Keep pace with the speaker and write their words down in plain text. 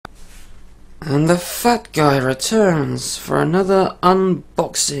And the fat guy returns for another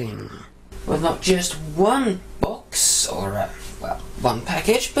unboxing. With not just one box, or well, one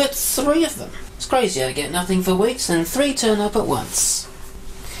package, but 3 of them. It's crazy, I get nothing for weeks and 3 turn up at once.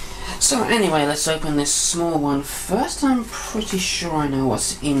 So anyway, let's open this small one first. I'm pretty sure I know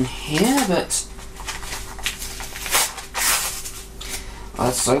what's in here, but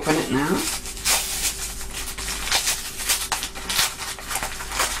let's open it now.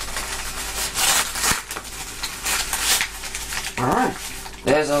 Alright,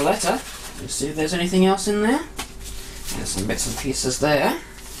 there's a letter. Let's see if there's anything else in there. There's some bits and pieces there.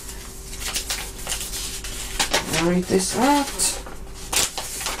 I'll read this out.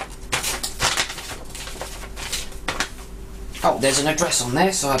 Oh, there's an address on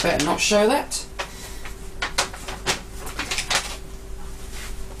there, so I better not show that.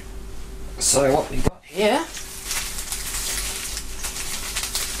 So what we got here,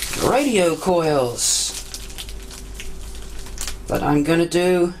 radio coils that I'm going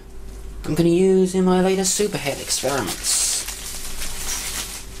to use in my latest superhead experiments.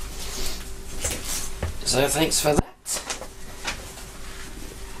 So thanks for that.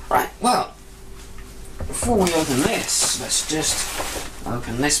 Right, well, before we open this, let's just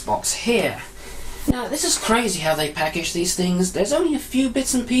open this box here. Now, this is crazy how they package these things. There's only a few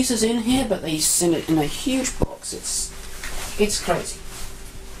bits and pieces in here, but they send it in a huge box. It's crazy.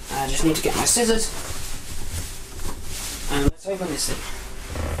 I just need to get my scissors. And let's open this thing.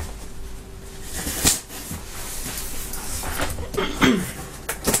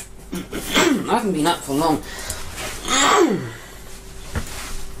 I haven't been up for long.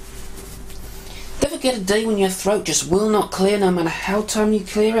 Ever get a day when your throat just will not clear no matter how time you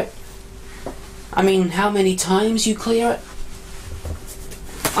clear it? I mean, how many times you clear it?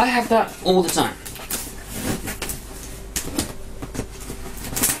 I have that all the time.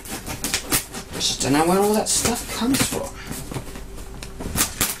 I just don't know where all that stuff comes from.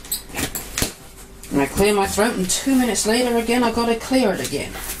 And I clear my throat and 2 minutes later again I gotta clear it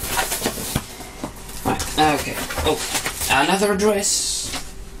again. Right, okay. Oh, another address.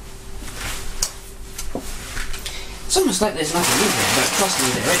 It's almost like there's nothing in here, but trust me,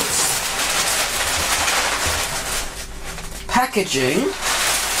 there is. Packaging.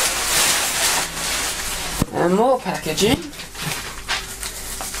 And more packaging.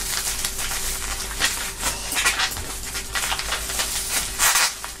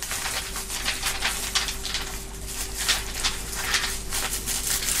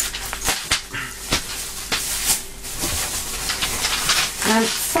 And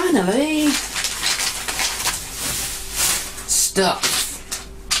finally, stuff.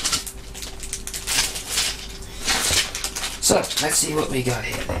 So, let's see what we got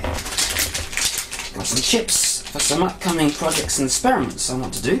here then. Got some chips for some upcoming projects and experiments I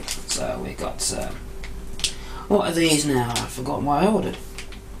want to do. So we got, what are these now? I've forgotten what I ordered.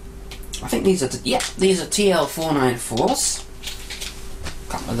 I think these are, these are TL494s.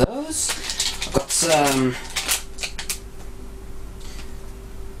 A couple of those. I've got some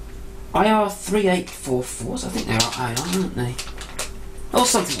IR3844s. I think they're IR, aren't they? Or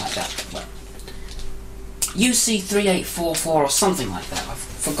something like that. But UC3844 or something like that. I've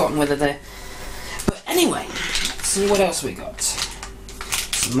forgotten whether they're... But anyway, let's see what else we got.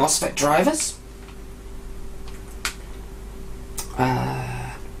 Some MOSFET drivers.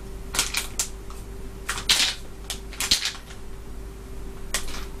 There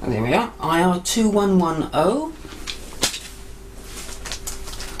we are. IR2110.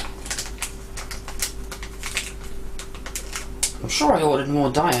 I'm sure I ordered more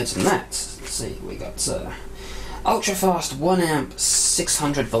diodes than that. Let's see, we got ultra fast 1 amp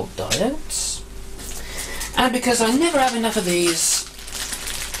 600 volt diodes. And because I never have enough of these,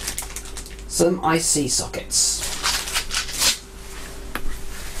 some IC sockets.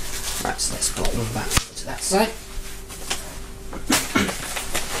 Right, so let's put one back to that side.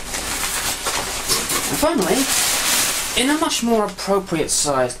 And finally, in a much more appropriate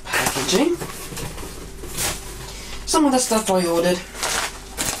sized packaging, some of the stuff I ordered.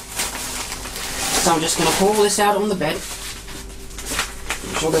 So I'm just going to pour this out on the bed. I'm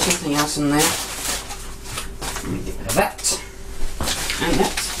sure there's nothing else in there. Let me get rid of that. And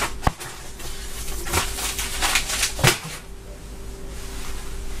that.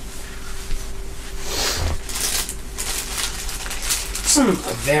 Some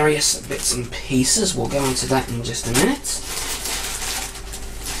various bits and pieces. We'll go into that in just a minute.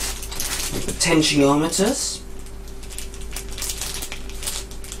 The potentiometers.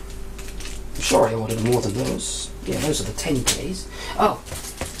 Sure, I ordered more than those. Yeah, those are the 10Ks. Oh,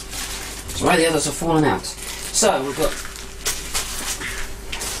 that's right, the others have fallen out. So we've got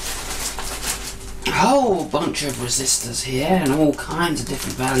whole bunch of resistors here and all kinds of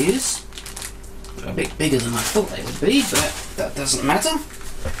different values. They're a bit bigger than I thought they would be, but that doesn't matter.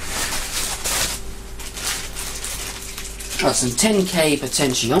 Got some 10k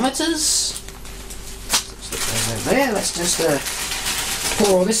potentiometers. Over there. Let's just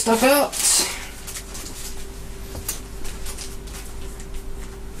pour all this stuff out.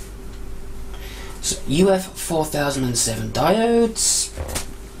 So UF 4007 diodes,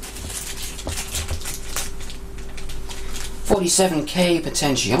 47k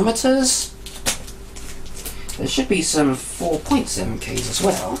potentiometers. There should be some 4.7Ks as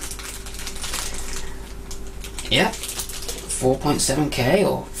well. Yep, 4.7K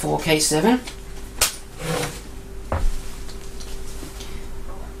or 4K7.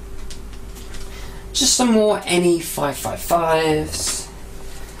 Just some more NE555s.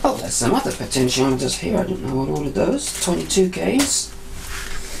 Oh, there's some other potentiometers here. I don't know what all of those. 22Ks.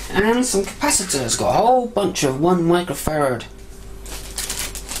 And some capacitors. Got a whole bunch of 1 microfarad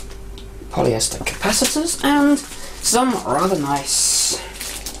polyester capacitors and some rather nice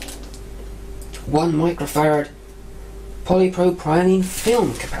 1 microfarad polypropylene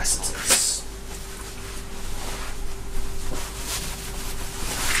film capacitors.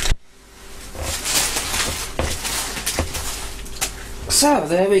 So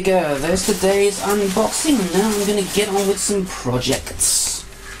there we go, there's today's unboxing. Now I'm going to get on with some projects.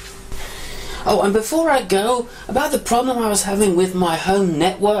 Oh, and before I go, about the problem I was having with my home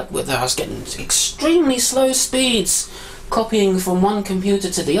network, where I was getting extremely slow speeds copying from one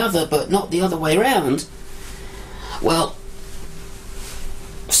computer to the other, but not the other way around. Well,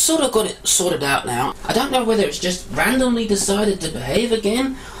 sort of got it sorted out now. I don't know whether it's just randomly decided to behave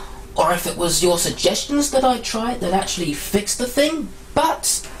again, or if it was your suggestions that I tried that actually fixed the thing,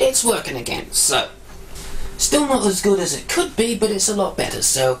 but it's working again, so still not as good as it could be, but it's a lot better.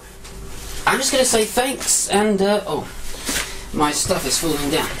 So I'm just going to say thanks, and oh, my stuff is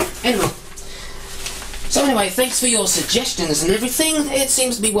falling down. Anyway, thanks for your suggestions and everything. It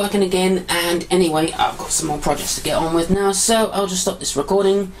seems to be working again, and anyway, I've got some more projects to get on with now, so I'll just stop this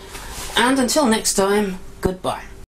recording, and until next time, goodbye.